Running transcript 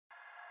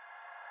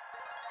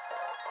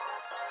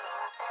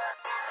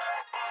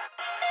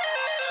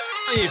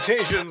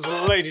Salutations,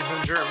 ladies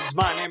and germs.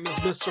 My name is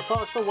Mr.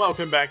 Fox, and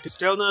welcome back to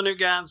Still No New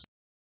Guns.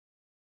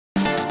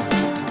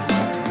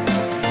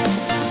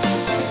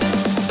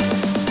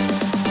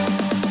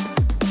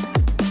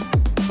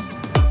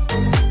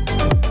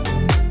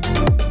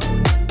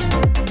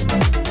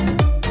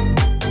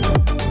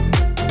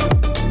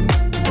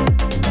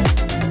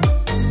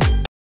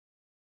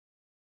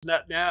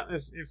 Now,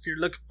 if you're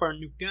looking for a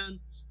new gun,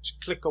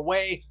 just click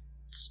away.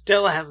 It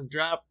still hasn't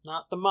dropped,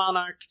 not the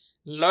Monarch.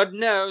 Lord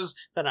knows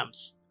that I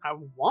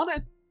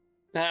wanted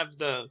to have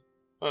the,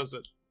 what was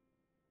it?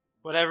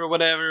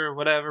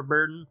 Whatever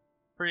burden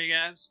for you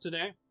guys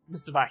today.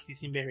 Mr. Fox, you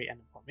seem very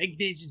uninformed.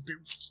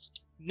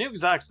 New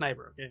exotic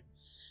sniper, okay?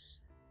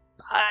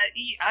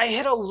 I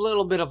hit a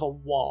little bit of a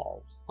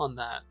wall on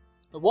that.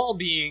 The wall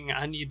being,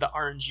 I need the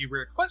RNG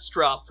request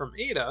drop from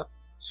Ada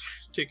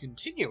to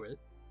continue it.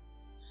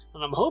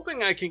 And I'm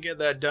hoping I can get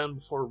that done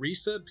before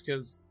reset,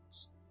 because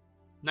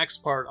next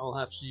part I'll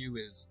have to do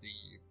is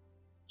the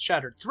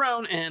Shattered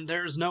Throne, and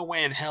there's no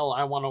way in hell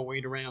I want to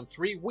wait around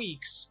 3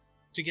 weeks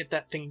to get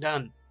that thing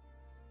done.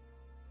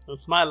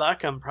 With my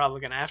luck, I'm probably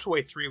going to have to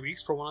wait 3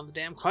 weeks for one of the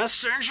damn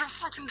quests to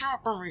fucking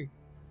drop on me.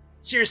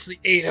 Seriously,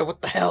 Ada,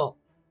 what the hell?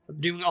 I'm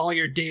doing all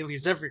your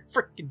dailies every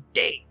freaking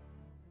day.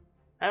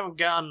 I haven't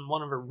gotten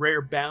one of her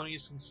rare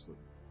bounties since...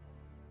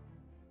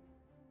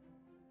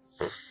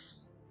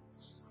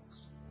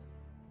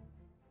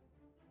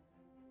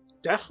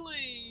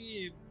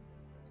 Definitely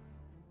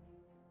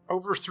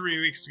over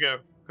 3 weeks ago,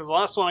 because the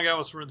last one I got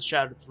was for the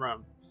Shattered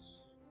Throne.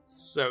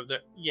 So,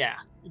 yeah,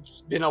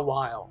 it's been a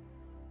while.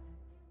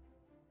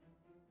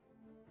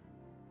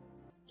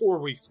 4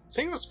 weeks. I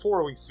think it was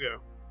 4 weeks ago.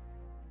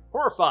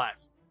 4 or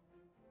 5.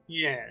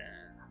 Yeah.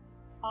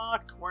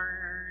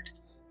 Awkward.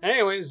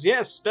 Anyways,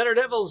 yes, Better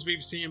Devils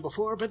we've seen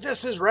before, but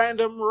this is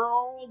Random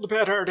Rolled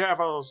Better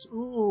Devils.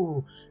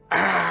 Ooh.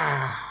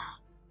 Ah.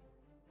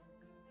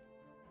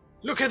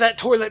 Look at that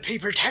toilet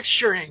paper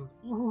texturing!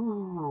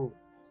 Ooh!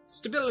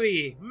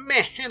 Stability,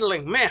 meh.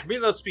 Handling, meh.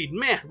 Reload speed,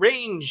 meh.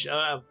 Range,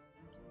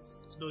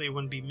 stability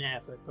wouldn't be meh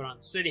if I put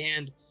on Steady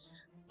Hand.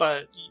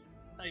 But,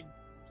 I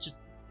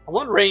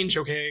want range,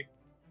 okay?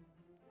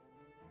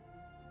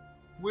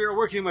 We're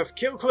working with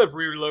kill clip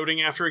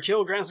reloading. After a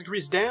kill grants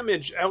increased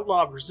damage.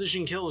 Outlaw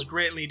precision kills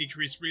greatly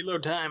decrease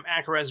reload time.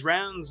 Accurized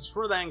rounds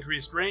for that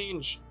increased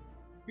range.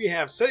 We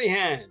have Steady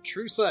Hand,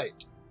 True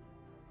Sight,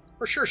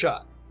 or Sure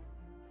Shot.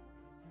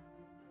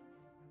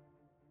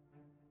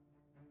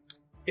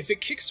 If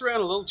it kicks around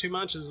a little too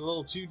much, it's a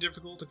little too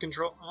difficult to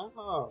control.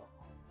 Oh.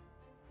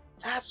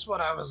 That's what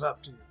I was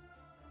up to.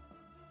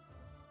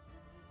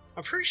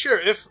 I'm pretty sure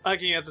if I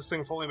can get this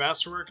thing fully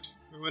masterworked,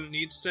 we wouldn't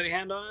need Steady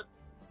Hand on it.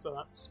 So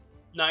that's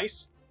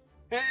nice.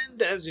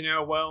 And as you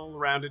know,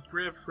 well-rounded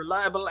grip,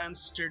 reliable and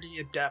sturdy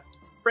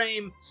adaptive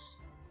frame.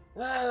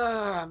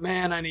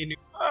 Man, I need new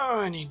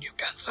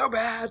guns so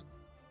bad.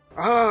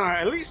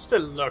 At least it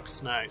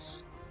looks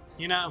nice.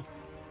 You know,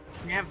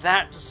 we have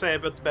that to say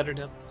about the Better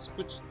Devils,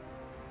 which...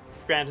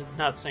 Granted, it's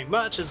not saying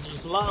much, as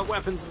there's a lot of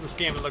weapons in this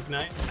game that look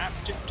nice.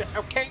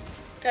 Okay,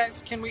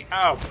 guys, can we...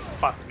 Oh,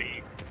 fuck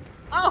me.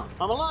 Oh,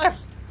 I'm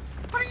alive!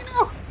 What do you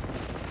know?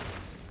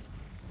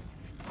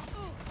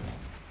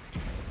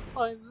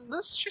 Well, isn't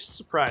this just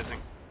surprising?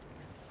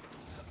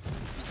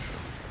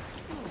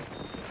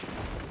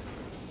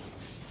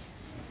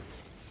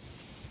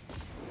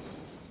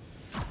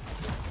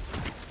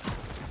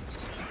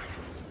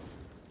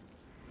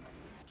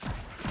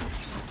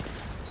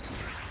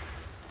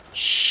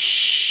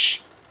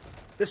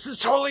 This is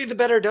totally the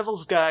Better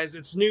Devils, guys.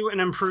 It's new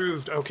and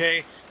improved,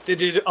 okay? They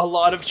did a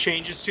lot of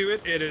changes to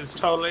it. It is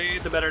totally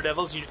the Better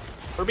Devils.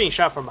 We're being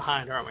shot from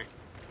behind, aren't we?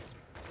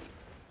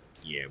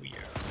 Yeah, we are.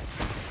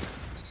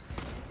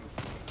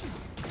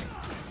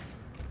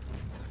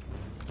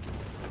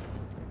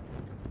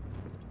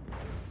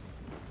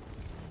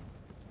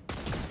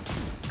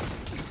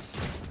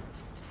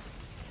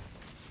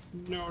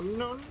 No,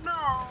 no,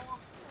 no!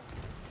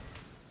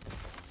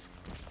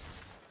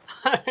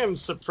 I am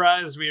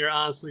surprised we are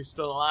honestly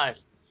still alive.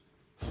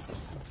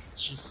 It's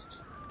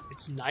just...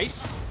 it's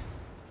nice,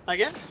 I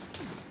guess?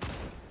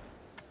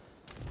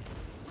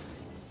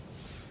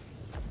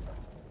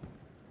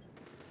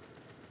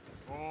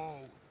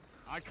 Oh,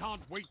 I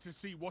can't wait to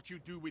see what you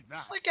do with that.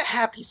 It's like a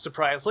happy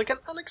surprise, like an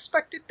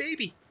unexpected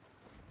baby.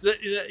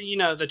 You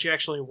know, that you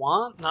actually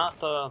want, not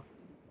the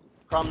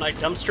prom night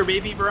dumpster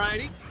baby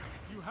variety.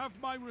 You have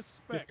my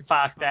respect. Mr.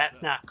 Fox,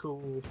 that not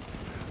cool.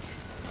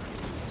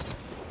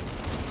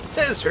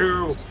 Says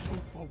who?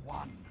 2 for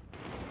 1.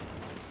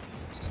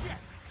 Yes.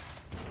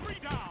 3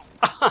 down.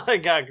 I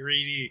got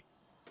greedy.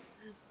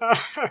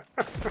 I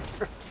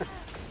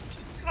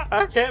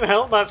can't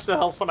help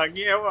myself when I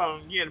get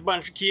a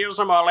bunch of kills.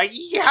 I'm all like,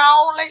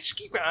 yeehaw, let's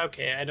keep it.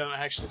 Okay, I don't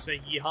actually say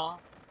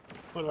yeehaw.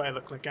 What do I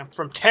look like? I'm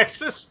from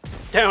Texas?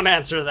 Don't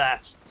answer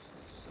that.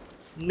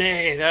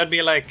 Nay, that would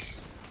be like,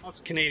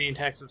 what's Canadian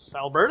Texas?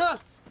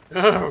 Alberta?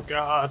 Oh,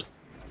 God.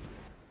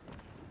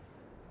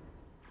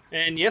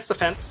 And yes,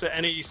 offense to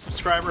any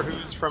subscriber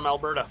who's from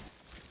Alberta.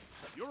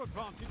 Your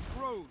advantage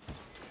grows.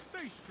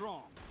 Stay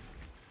strong.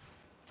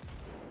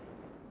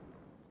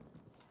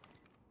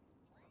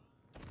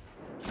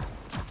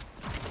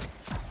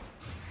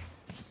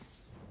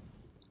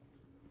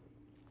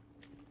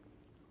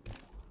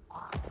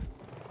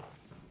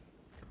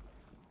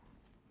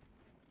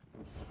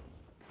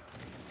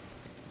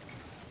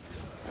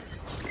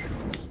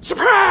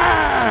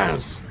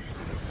 Surprise!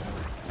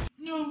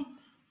 No,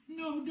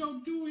 no,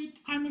 don't do it.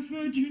 I'm a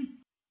virgin.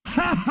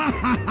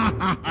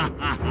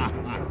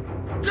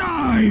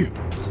 Die!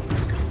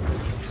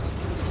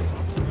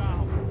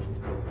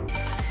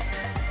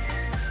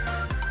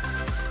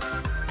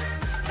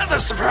 Another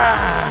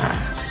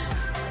surprise!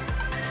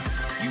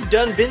 You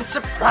done been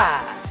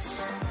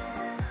surprised.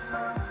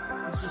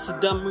 Is this a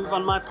dumb move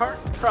on my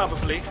part?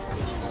 Probably.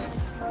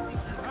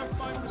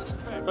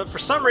 But for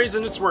some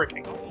reason it's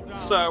working.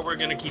 So we're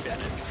gonna keep at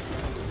it.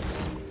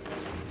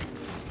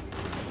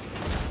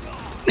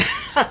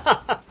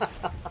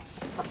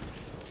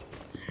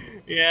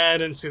 Yeah, I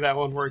didn't see that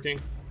one working.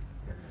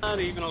 Not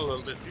even a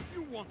little bit. If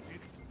you want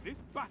it, this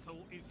battle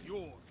is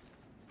yours.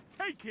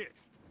 Take it.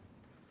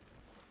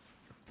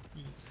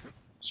 Jeez.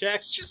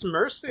 Jax, just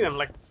mercy them.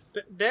 Like,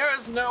 there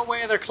is no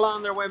way they're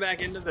clawing their way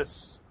back into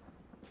this.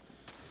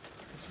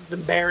 This is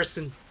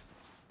embarrassing.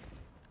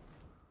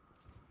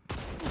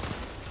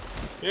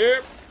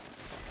 Yep.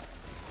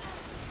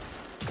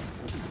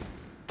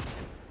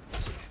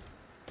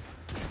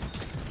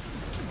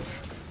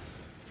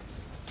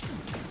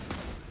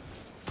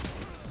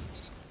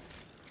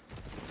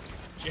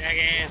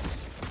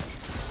 Jackass.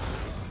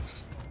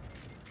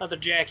 Other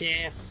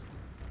jackass.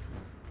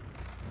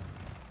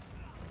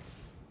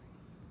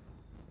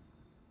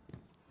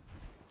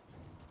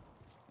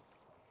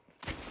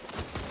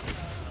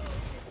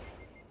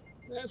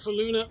 That's a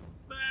Luna.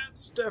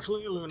 That's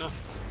definitely a Luna.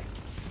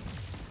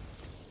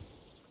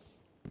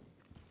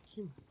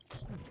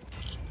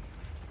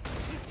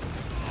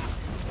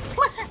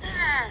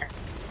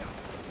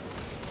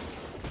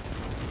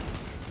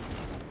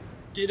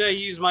 Did I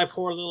use my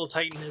poor little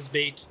Titan as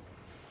bait?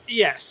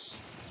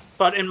 Yes.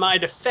 But in my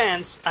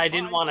defense, I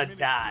didn't want to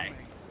die.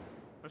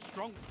 A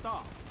strong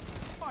start.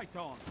 Fight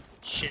on.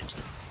 Shit.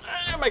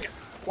 Oh my god.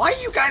 Why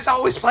are you guys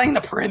always playing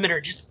the perimeter?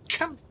 Just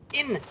come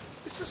in.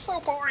 This is so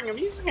boring. I'm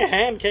using a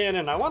hand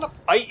cannon. I want to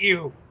fight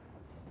you.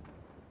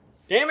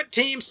 Damn it,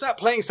 team. Stop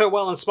playing so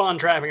well and spawn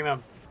trapping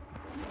them.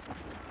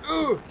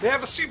 Ooh, they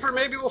have a super.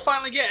 Maybe we'll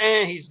finally get...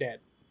 he's dead.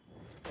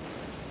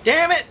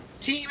 Damn it,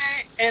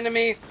 teammate,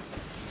 enemy.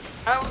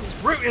 I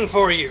was rooting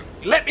for you.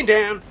 You let me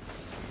down.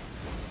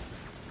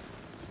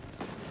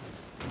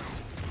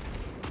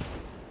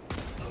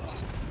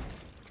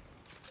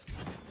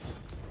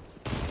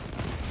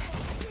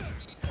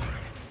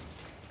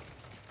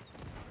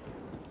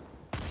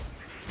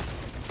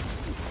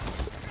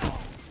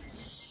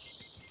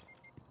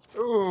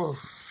 Ooh.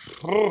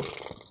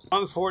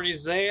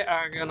 140s, they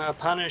are gonna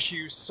punish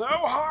you so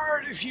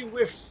hard if you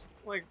whiff,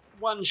 like,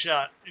 one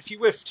shot. If you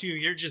whiff two,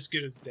 you're just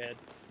good as dead.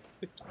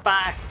 With the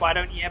fact, why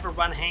don't you ever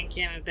run hand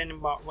cannon then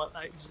what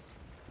I just...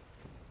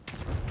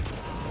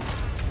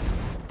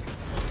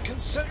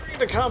 Considering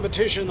the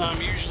competition that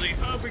I'm usually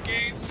up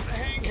against,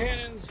 hand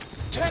cannons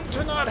tend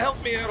to not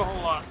help me out a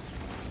whole lot.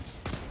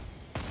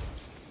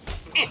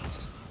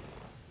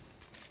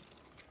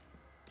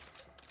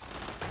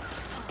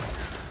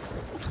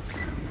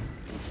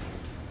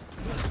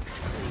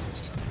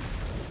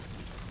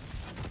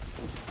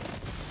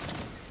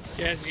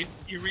 Guys,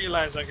 you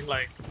realize I can,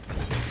 like,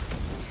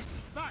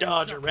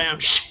 dodge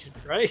around shit,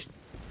 right?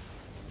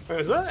 Or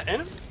is that an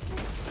enemy?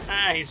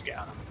 Ah, he's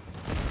got him.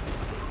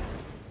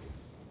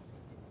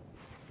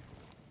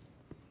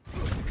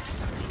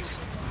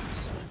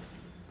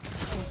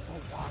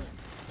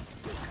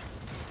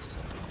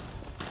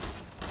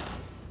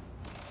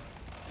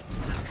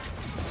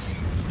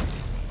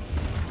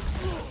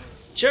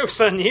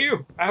 Joke's on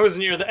you! I was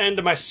near the end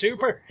of my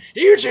super.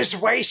 You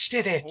just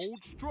wasted it!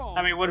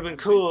 I mean, it would have been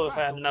cool if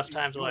I had enough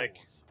time to, like,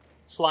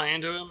 fly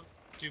into him,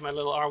 do my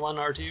little R1,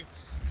 R2.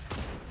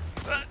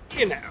 But,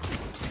 you know.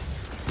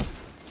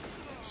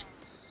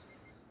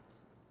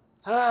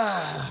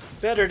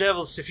 Better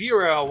Devils, if you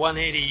were a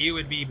 180, you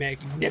would be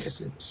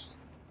magnificent.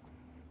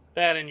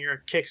 That and your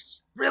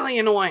kicks really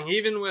annoying,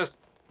 even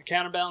with the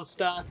counterbalance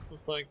stock,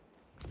 with, like,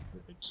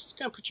 just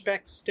gonna put you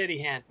back to steady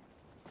hand.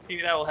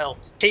 Maybe that will help.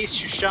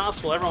 Pace your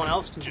shots while everyone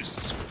else can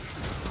just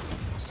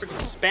freaking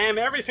spam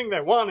everything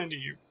they want into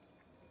you.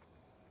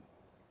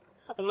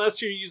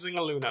 Unless you're using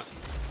a Luna.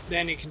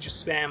 Then you can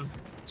just spam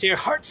to your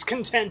heart's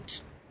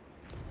content.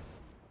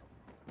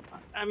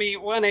 I mean,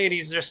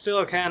 180s, they're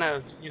still kind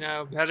of, you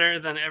know, better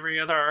than every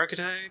other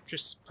archetype.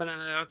 Just putting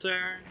it out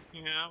there,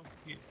 you know.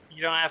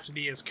 You don't have to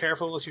be as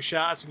careful with your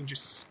shots. You can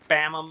just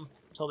spam them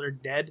until they're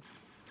dead.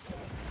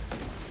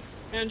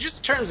 And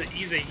just in terms of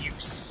ease of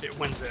use, it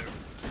wins out.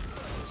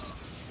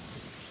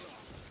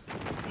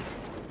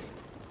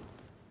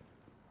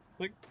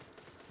 Like,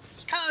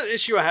 it's kind of the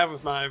issue I have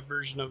with my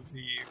version of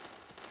the...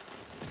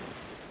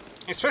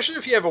 Especially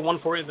if you have a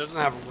 140 that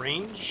doesn't have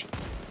range.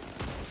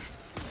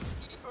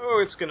 Oh,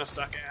 it's gonna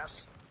suck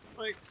ass.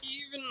 Like,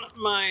 even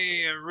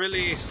my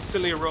really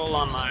silly roll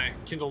on my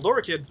Kindled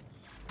Orchid,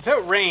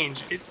 without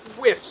range, it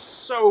whiffs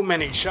so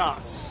many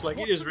shots. Like,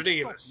 it is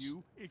ridiculous.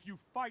 If you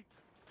fight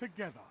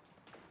together.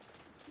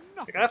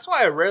 Like, that's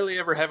why I rarely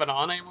ever have it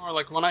on anymore.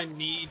 Like, when I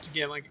need to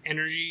get, like,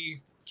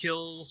 energy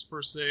kills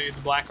for, say,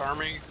 the Black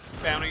Army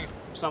bounty,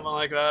 or something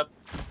like that.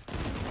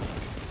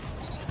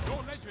 Your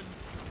legend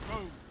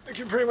grows. I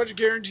can pretty much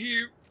guarantee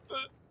you.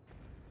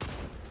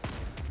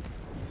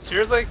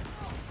 Seriously?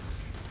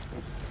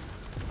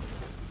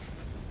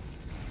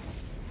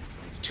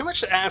 It's too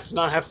much to ask to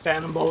not have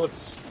phantom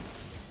bullets.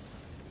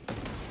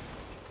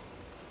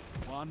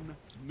 1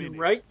 You're minute.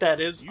 right, that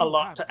is a You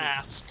lot have to it.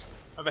 ask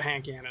of a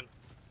hand cannon.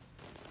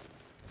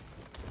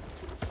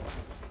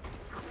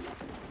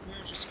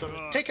 We're just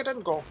gonna take it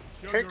and go.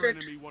 Show Take your it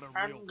enemy what a real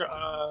and fight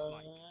go.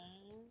 looks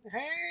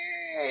like.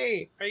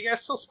 Hey! Are you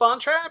guys still spawn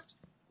trapped?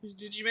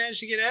 Did you manage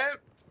to get out?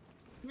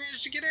 You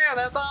managed to get out,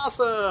 that's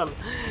awesome!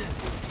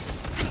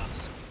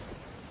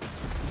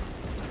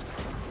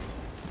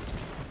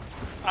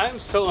 I'm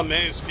still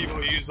amazed people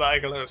who use the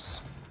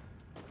Igelos.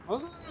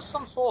 Wasn't there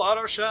some full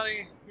auto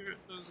shotty? There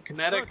was a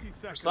kinetic 30 or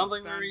seconds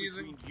something they were stand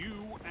using. between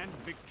you and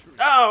victory.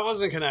 Oh, it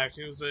wasn't kinetic.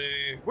 It was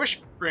a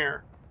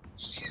Wishbringer.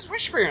 Just use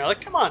Wishbringer.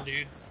 Like, come on,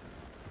 dudes.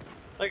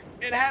 Like,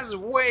 it has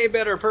way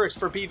better perks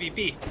for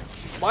PvP.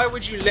 Why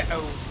would you let?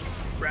 Oh,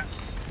 crap.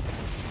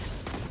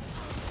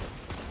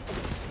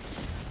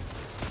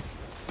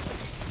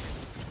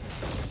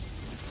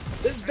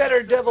 Does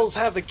better devils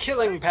have the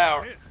killing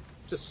power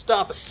to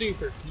stop a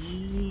super?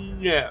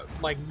 No.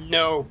 Like,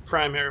 no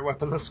primary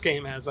weapon in this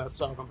game has that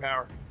stopping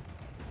power.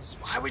 So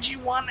why would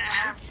you want to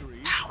have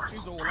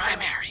powerful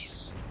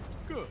primaries?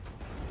 Good.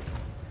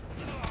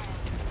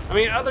 I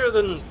mean, other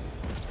than...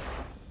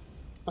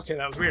 Okay,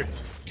 that was weird.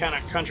 Kind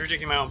of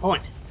contradicting my own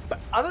point. But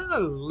other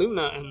than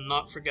Luna and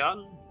Not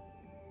Forgotten,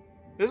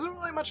 there isn't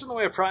really much in the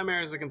way of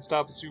primaries that can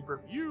stop a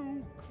super.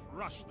 You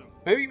crush them.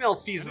 Maybe And it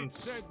Malfeasance.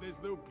 said there's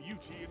no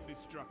beauty in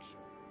destruction.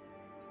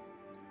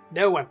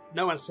 No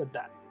one said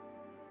that.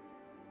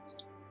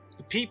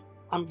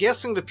 I'm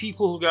guessing the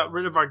people who got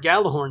rid of our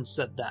Galahorn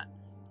said that.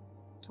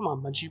 Come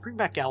on, Munchie, bring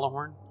back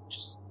Galahorn.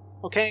 Just,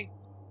 okay?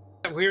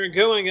 We're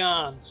going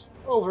on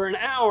over an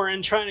hour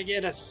and trying to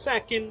get a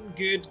second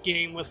good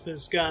game with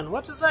this gun.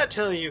 What does that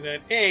tell you?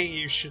 That A,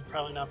 you should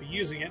probably not be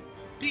using it.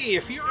 B,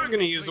 if you are going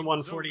to use a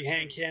 140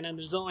 hand cannon,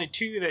 there's only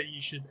two that you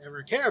should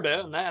ever care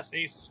about, and that's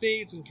Ace of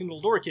Spades and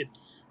Kindled Orchid.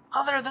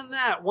 Other than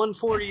that,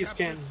 140s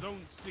can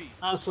Zone C.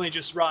 honestly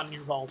just rot in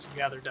your vault and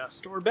gather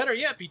dust, or better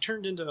yet, be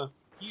turned into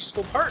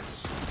useful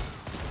parts.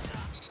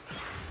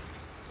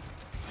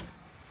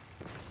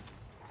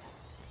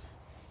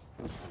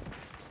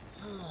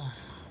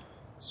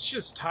 It's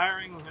just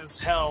tiring as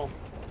hell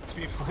to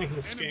be playing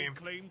this Enemy game.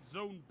 claimed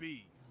Zone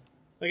B.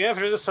 Like,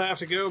 after this I have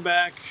to go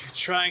back,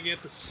 try and get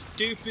the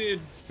stupid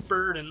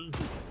burden,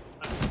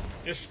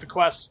 if the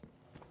quest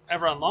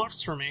ever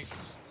unlocks for me.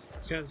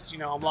 Because, you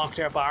know, I'm locked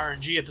out by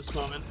RNG at this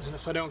moment, and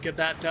if I don't get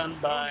that done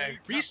by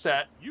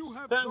reset, You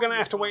have then I'm gonna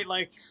have to wait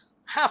like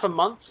half a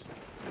month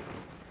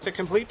to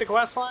complete the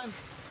quest line,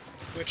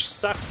 which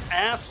sucks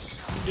ass.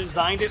 Who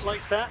designed it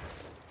like that?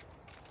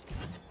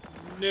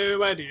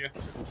 No idea.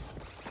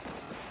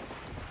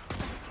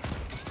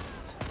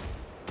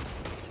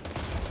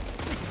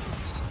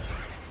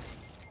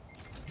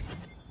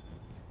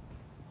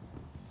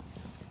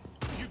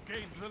 You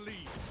gained the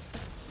lead.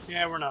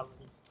 Yeah, we're not living.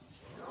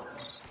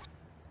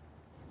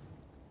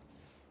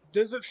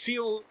 Does it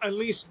feel at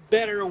least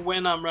better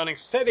when I'm running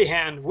steady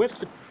hand with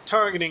the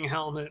targeting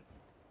helmet?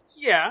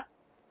 Yeah.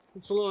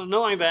 It's a little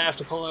annoying that I have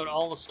to pull out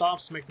all the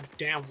stops to make the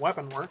damn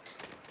weapon work.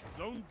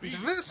 Zone B.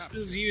 If this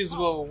captured. is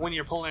usable when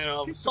you're pulling out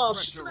all the Keep the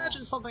stops, just pressure imagine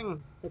on.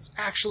 something that's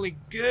actually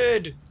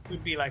good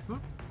would be like,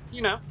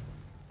 you know,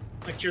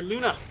 like your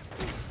Luna.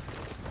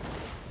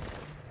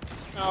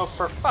 Oh,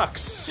 for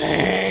fuck's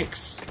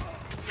sakes!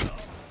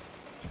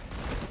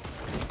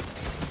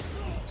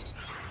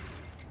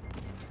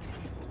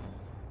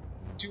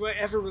 Do I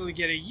ever really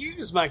get to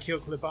use my kill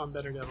clip on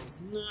Better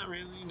Devils? Not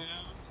really, no,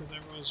 because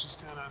everyone's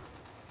just kind of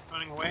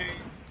running away.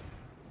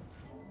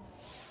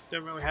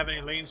 Don't really have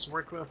any lanes to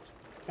work with.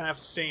 Kind of have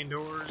to stay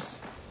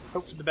indoors.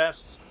 Hope for the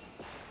best.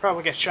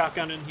 Probably get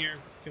shotgun in here,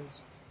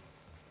 because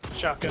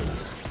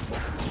shotguns.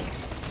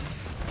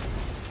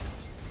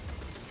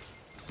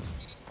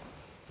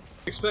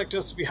 Expect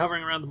us to be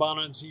hovering around the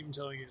bottom of the team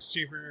until I get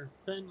super.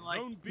 Then, like,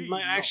 Zone B we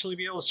might lost. actually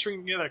be able to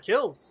string together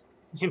kills,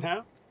 you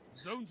know?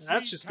 Zone C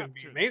That's just gonna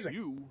be captured. amazing.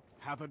 You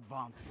have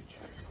advantage.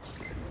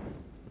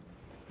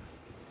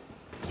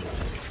 The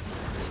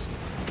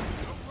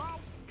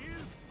route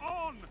is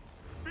on.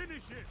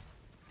 Finish it.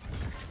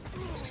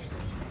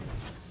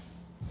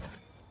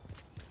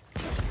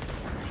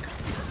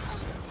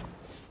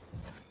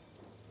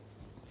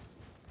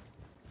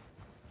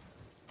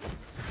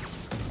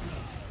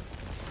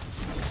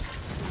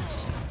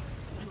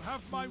 You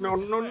have my No,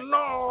 no, respect,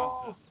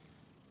 no! Hunter.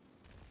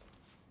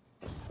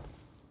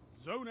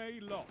 Zone A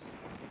lost.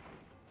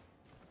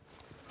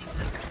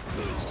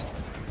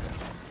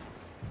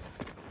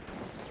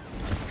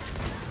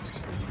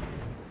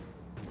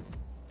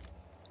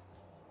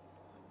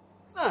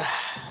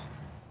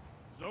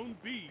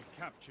 B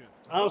captured.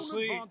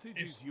 Honestly, Zone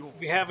advantage if is yours.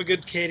 we have a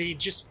good KD,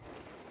 just,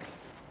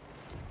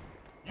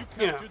 You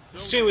you know, captured zone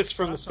assume it's A.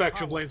 from the That's a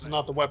spectral power blades and play.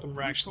 not the weapon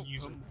we're You actually took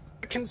using. them.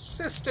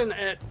 Consistent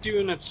at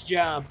doing its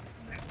job.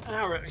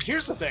 Alright,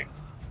 here's the thing.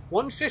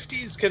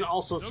 150s can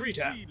also Zone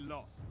 3-tap, C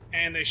lost.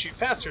 and they shoot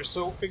faster,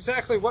 so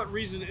exactly what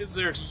reason is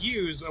there to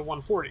use a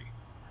 140?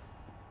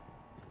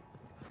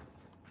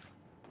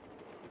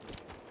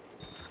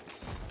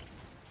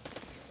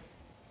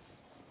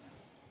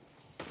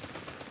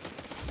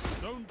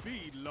 Zone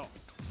B lost.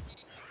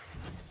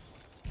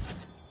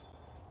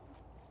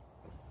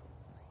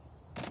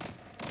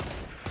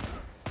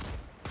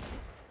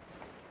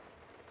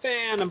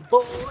 Phantom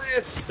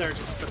bullets, they're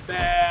just the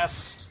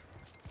best.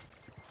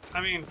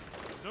 I mean,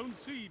 Zone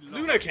C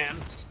lost. Luna can.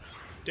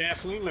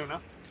 Definitely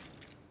Luna.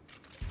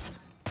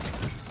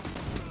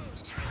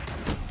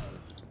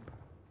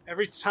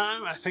 Every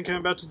time I think I'm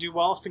about to do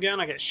well with the gun,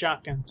 I get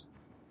shotgunned.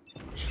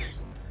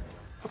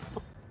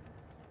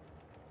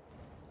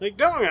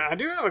 Like, I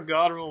do have a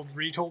God Rolled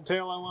Retold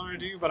Tale I want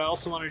to do, but I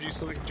also want to do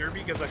something derby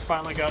because I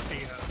finally got the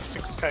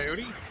 6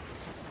 Coyote.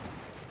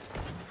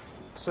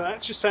 So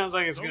that just sounds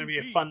like it's going to be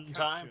a fun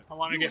time. I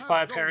want to get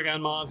 5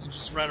 Paragon mods and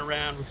just run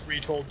around with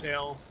Retold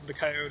Tale, the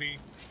Coyote,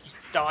 just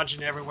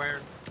dodging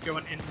everywhere,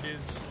 going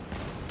invis.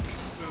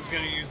 So I was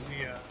going to use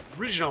the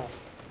original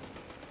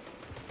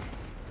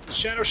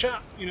Shadow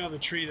Shot, you know, the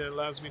tree that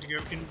allows me to go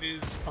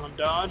invis on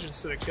dodge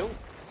instead of kill.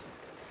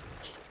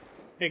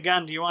 Hey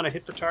gun, do you want to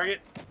hit the target?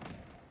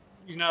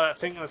 You know that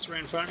thing that's right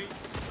in front of you?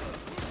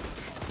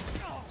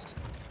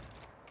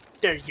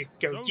 There you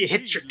go, you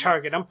hit your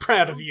target, I'm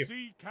proud of you.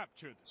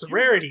 It's a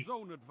rarity.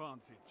 Zone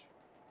advantage.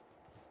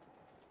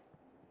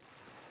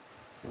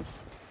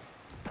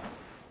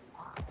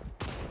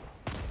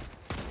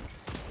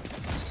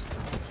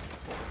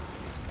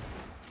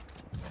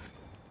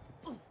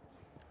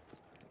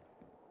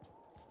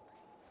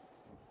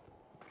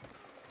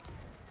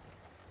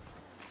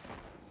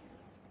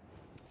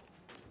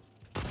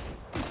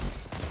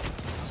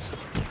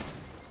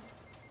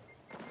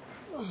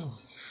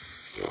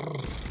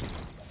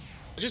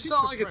 It just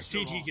sounds like it's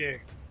TTK.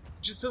 It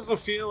just doesn't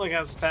feel like it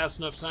has a fast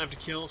enough time to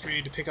kill for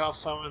you to pick off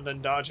someone and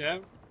then dodge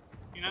out,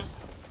 you know?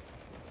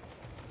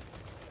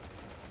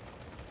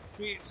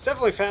 I mean, it's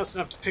definitely fast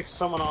enough to pick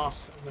someone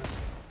off and then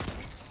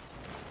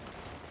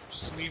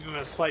just leave them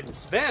at a slight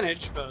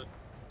disadvantage, but...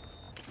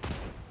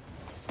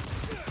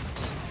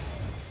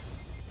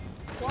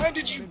 Why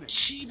did you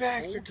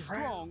teabag the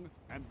ground?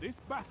 And this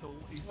battle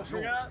is I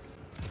forgot.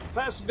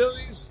 Class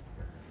abilities.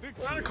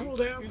 We're on a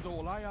cooldown. Is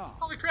all I ask.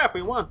 Holy crap,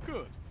 we won.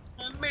 Good.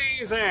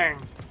 Amazing!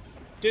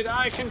 Did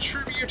I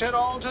contribute at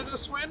all to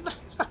this win?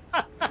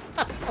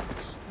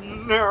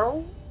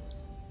 No.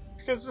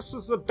 Because this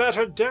is the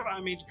better I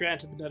mean,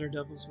 granted, the better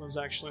Devils was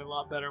actually a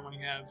lot better when you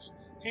have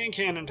hand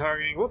cannon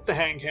targeting with the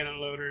hand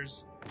cannon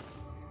loaders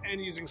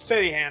and using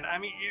steady hand. I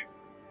mean,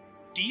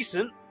 it's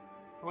decent.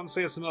 I wouldn't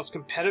say it's the most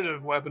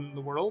competitive weapon in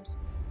the world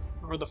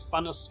or the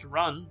funnest to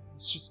run.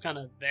 It's just kind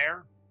of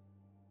there.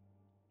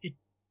 It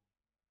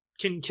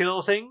can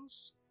kill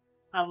things.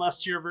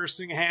 Unless you're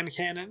versing hand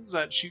cannons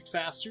that shoot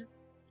faster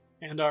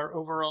and are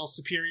overall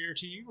superior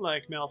to you,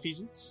 like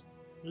Malfeasance,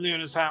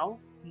 Luna's Howl,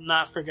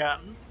 Not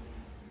Forgotten,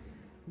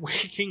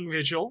 Waking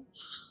Vigil,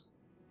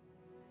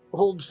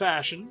 Old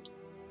Fashioned.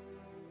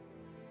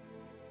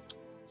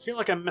 I feel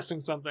like I'm missing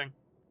something.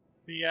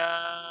 The,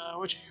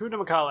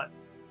 whodamacallit?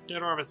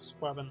 Dead Orbit's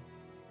weapon.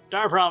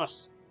 Dire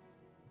Promise.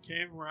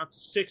 Okay, we're up to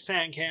 6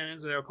 hand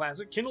cannons that are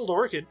classic. Kindled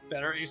Orchid,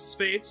 better. Ace of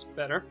Spades,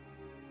 better.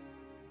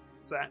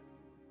 What's that?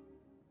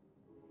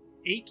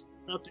 8,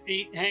 up to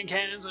 8 hand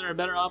cannons that are a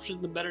better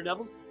option than better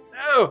Devils.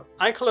 Oh,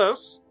 I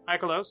close.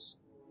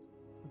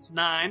 That's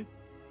 9.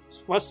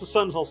 What's the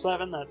Sunful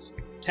 7? That's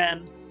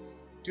 10.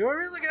 Do I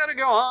really gotta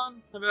go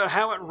on about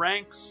how it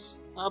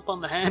ranks up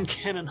on the hand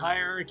cannon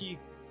hierarchy?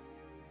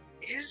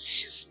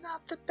 It's just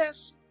not the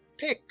best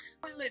pick.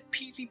 Toilet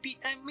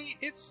PvP, I mean,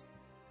 it's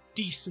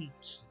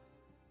decent.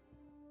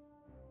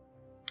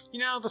 You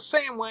know, the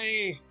same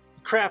way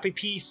crappy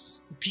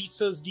piece of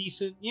pizza's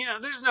decent. You know,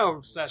 there's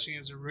no such thing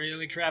as a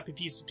really crappy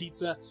piece of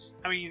pizza.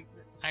 I mean,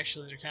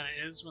 actually there kind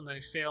of is when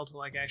they fail to,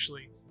 like,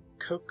 actually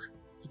cook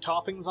the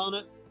toppings on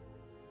it.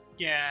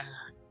 Yeah,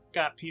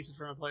 got pizza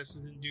from a place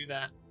that didn't do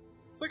that.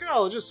 It's like,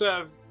 oh, I'll just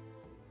have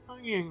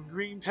onion,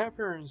 green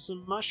pepper, and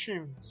some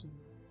mushrooms, and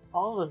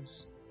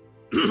olives.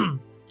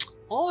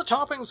 All the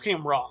toppings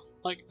came raw.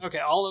 Like, okay,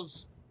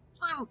 olives,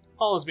 fine with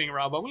olives being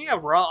raw, but when you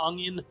have raw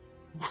onion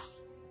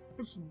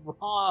with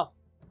raw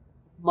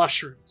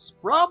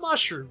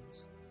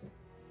mushrooms,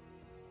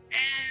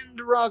 and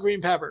raw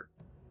green pepper,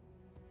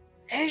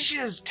 it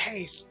just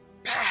tastes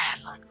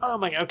bad. Like, oh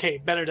my god,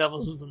 okay, Better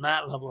Devils isn't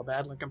that level of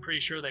bad. Like, I'm pretty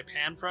sure they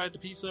pan-fried the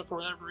pizza for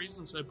whatever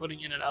reason instead of putting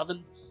it in an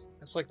oven.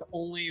 That's like the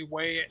only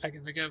way I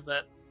can think of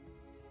that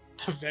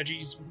the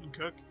veggies wouldn't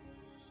cook.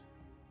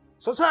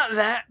 So it's not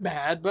that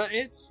bad, but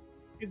it's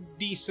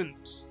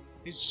decent.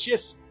 It's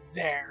just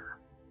there.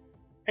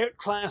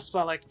 Outclassed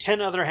by like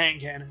 10 other hand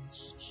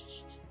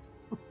cannons.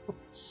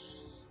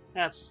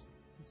 That's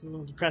a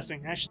little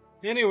depressing.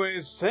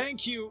 Anyways,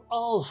 thank you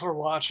all for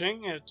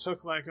watching. It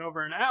took like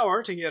over an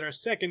hour to get our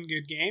second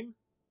good game.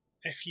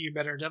 F you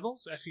better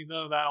devils. F you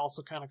though, that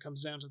also kind of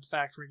comes down to the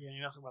fact we're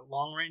getting nothing but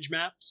long-range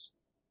maps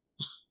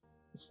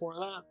before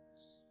that.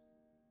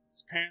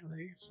 It's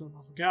apparently, for the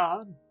love of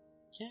God,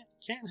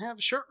 can't have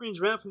a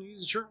short-range map and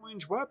use a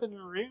short-range weapon in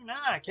a room. Nah,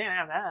 I can't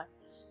have that.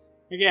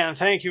 Again,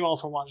 thank you all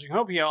for watching.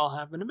 Hope you all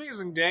have an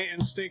amazing day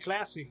and stay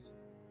classy.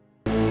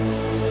 You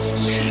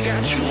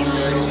got your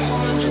little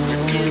horns and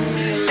they give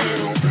me